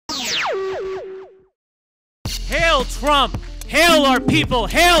Hail Trump! Hail our people!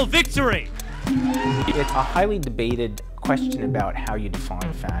 Hail victory! It's a highly debated question about how you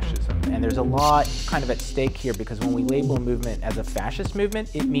define fascism, and there's a lot kind of at stake here, because when we label a movement as a fascist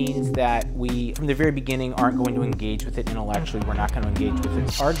movement, it means that we, from the very beginning, aren't going to engage with it intellectually, we're not going to engage with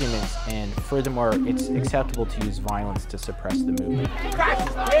its arguments, and furthermore, it's acceptable to use violence to suppress the movement.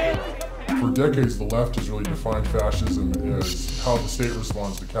 For decades, the left has really defined fascism as how the state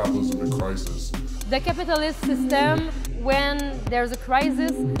responds to capitalism in crisis. The capitalist system, when there's a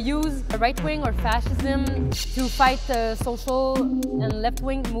crisis, use right-wing or fascism to fight the social and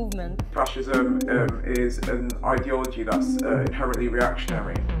left-wing movement. Fascism is an ideology that's inherently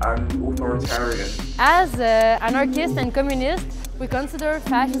reactionary and authoritarian. As anarchists and communists, we consider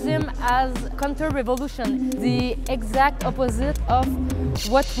fascism as counter-revolution, the exact opposite of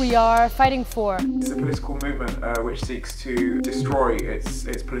what we are fighting for. It's a political movement which seeks to destroy its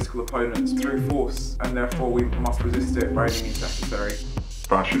political opponents through force, and therefore we must resist it by any means necessary.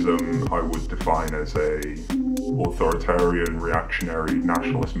 Fascism I would define as an authoritarian, reactionary,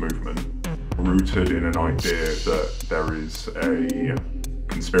 nationalist movement rooted in an idea that there is a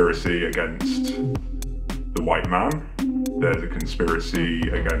conspiracy against the white man. There's a conspiracy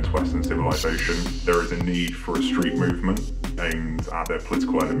against Western civilization. There is a need for a street movement aimed at their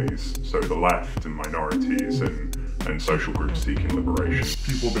political enemies, so the left and minorities and social groups seeking liberation.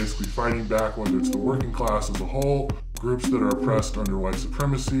 People basically fighting back, whether it's the working class as a whole, groups that are oppressed under white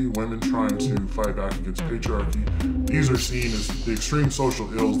supremacy, women trying to fight back against patriarchy. These are seen as the extreme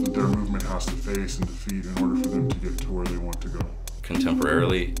social ills that their movement has to face and defeat in order for them to get to where they want to go.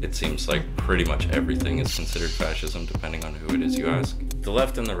 Contemporarily, it seems like pretty much everything is considered fascism, depending on who it is you ask. The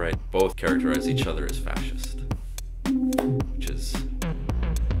left and the right both characterize each other as fascist, which is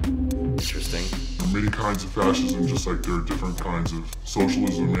interesting. There are many kinds of fascism, just like there are different kinds of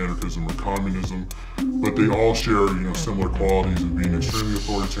socialism, anarchism, or communism, but they all share, similar qualities of being extremely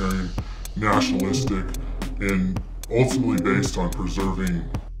authoritarian, nationalistic, and ultimately based on preserving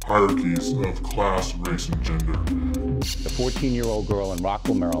hierarchies of class, race, and gender. A 14-year-old girl in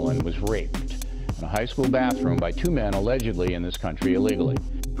Rockville, Maryland was raped in a high school bathroom by two men allegedly in this country illegally.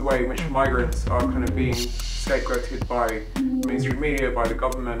 The way in which migrants are kind of being scapegoated by mainstream media, by the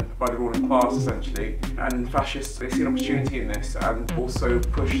government, by the ruling class essentially. And fascists, they see an opportunity in this and also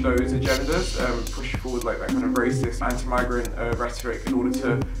push those agendas, push forward like that kind of racist, anti-migrant rhetoric in order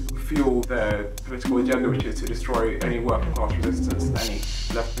to fuel their political agenda, which is to destroy any working class resistance and any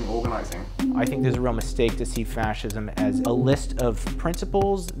left-wing organising. I think there's a real mistake to see fascism as a list of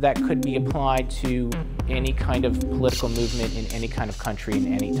principles that could be applied to any kind of political movement in any kind of country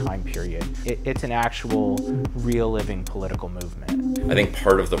in any time period. It's an actual, real living political movement. I think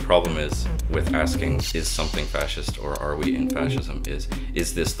part of the problem is with asking, is something fascist or are we in fascism,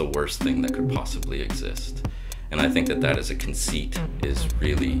 is this the worst thing that could possibly exist? And I think that as a conceit is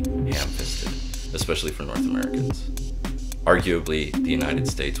really ham-fisted, especially for North Americans. Arguably, the United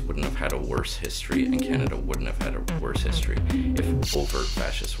States wouldn't have had a worse history and Canada wouldn't have had a worse history if overt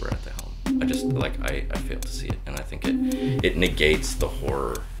fascists were at the helm. I fail to see it, and I think it negates the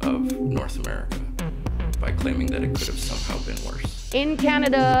horror of North America by claiming that it could have somehow been worse. In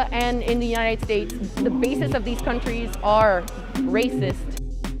Canada and in the United States, the basis of these countries are racist.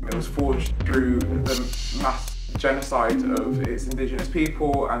 It was forged through the mass genocide of its indigenous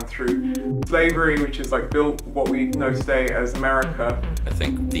people and through slavery, which has built what we know today as America. I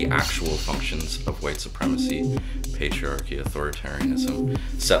think the actual functions of white supremacy, patriarchy, authoritarianism,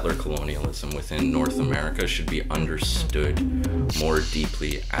 settler colonialism within North America should be understood more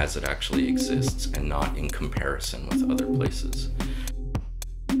deeply as it actually exists and not in comparison with other places.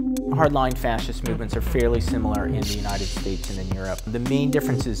 Hardline fascist movements are fairly similar in the United States and in Europe. The main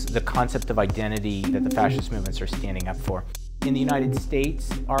difference is the concept of identity that the fascist movements are standing up for. In the United States,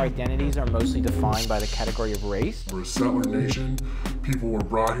 our identities are mostly defined by the category of race. We're a settler nation. People were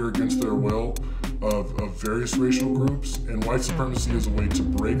brought here against their will of various racial groups, and white supremacy is a way to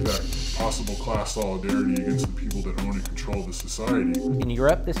break that possible class solidarity against the people that own and control the society. In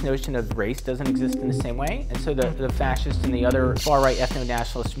Europe, this notion of race doesn't exist in the same way, and so the fascists and the other far-right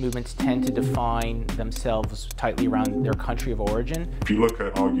ethno-nationalist movements tend to define themselves tightly around their country of origin. If you look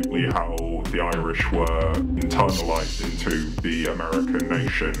at arguably how the Irish were internalized into the American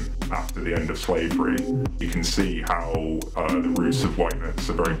nation after the end of slavery, you can see how the roots of whiteness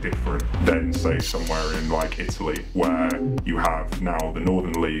are very different than, say, somewhere in Italy, where you have now the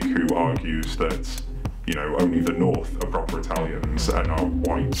Northern League, who argues that only the north are proper Italians and are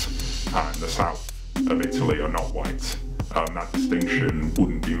white, and the south of Italy are not white. That distinction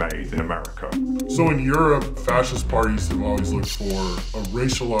wouldn't be made in America. So in Europe, fascist parties have always looked for a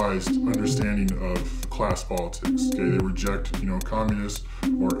racialized understanding of class politics. Okay, they reject, communist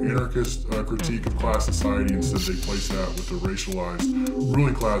or anarchist critique of class society. Instead, they place that with the racialized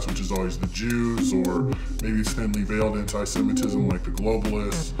ruling class, which is always the Jews, or maybe it's thinly veiled anti-Semitism like the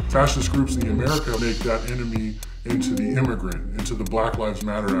globalists. Fascist groups in America make that enemy into the immigrant, into the Black Lives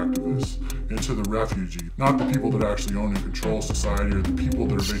Matter activists, into the refugee. Not the people that actually own and control society, or the people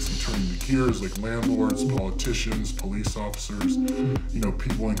that are basically turning the gears, like landlords, politicians, police officers,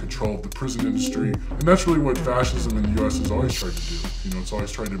 people in control of the prison industry. And that's really what fascism in the US has always tried to do. It's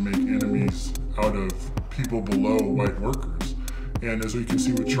always tried to make enemies out of people below white workers. And as we can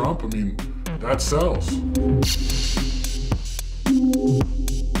see with Trump, that sells.